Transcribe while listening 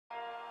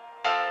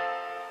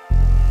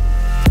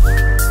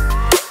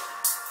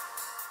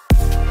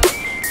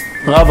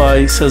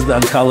Rabbi, says the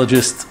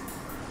oncologist,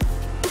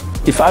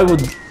 if I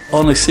would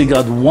only see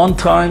God one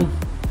time,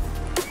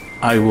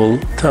 I will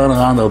turn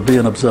around, I'll be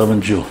an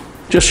observant Jew.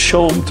 Just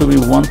show him to me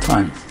one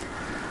time.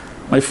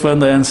 My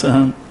friend, I answer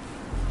him,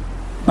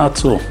 not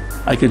so.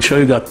 I can show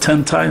you God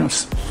 10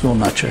 times, you will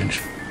not change.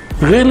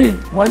 Really?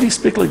 Why do you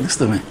speak like this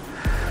to me?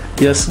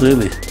 Yes,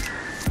 really.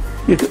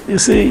 You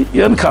see,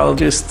 you're an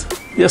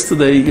oncologist.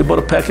 Yesterday, you bought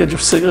a package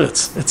of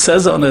cigarettes. It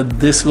says on it,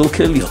 this will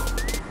kill you.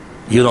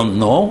 You don't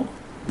know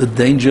the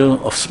danger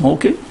of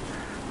smoking?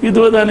 You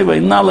do it anyway.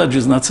 Knowledge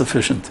is not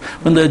sufficient.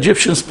 When the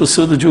Egyptians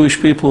pursued the Jewish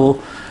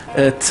people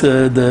at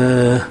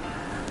the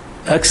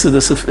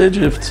Exodus of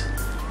Egypt,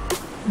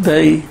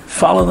 they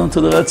followed them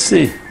to the Red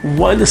Sea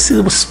while the sea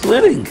was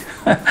splitting.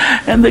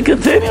 And they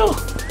continue.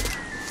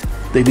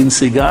 They didn't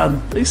see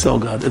God, they saw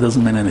God. It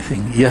doesn't mean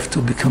anything. You have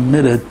to be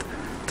committed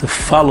to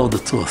follow the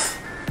truth.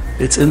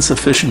 It's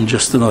insufficient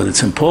just to know it.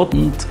 It's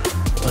important,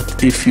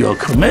 but if you're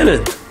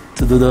committed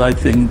to do the right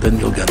thing, then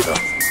you'll get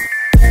there.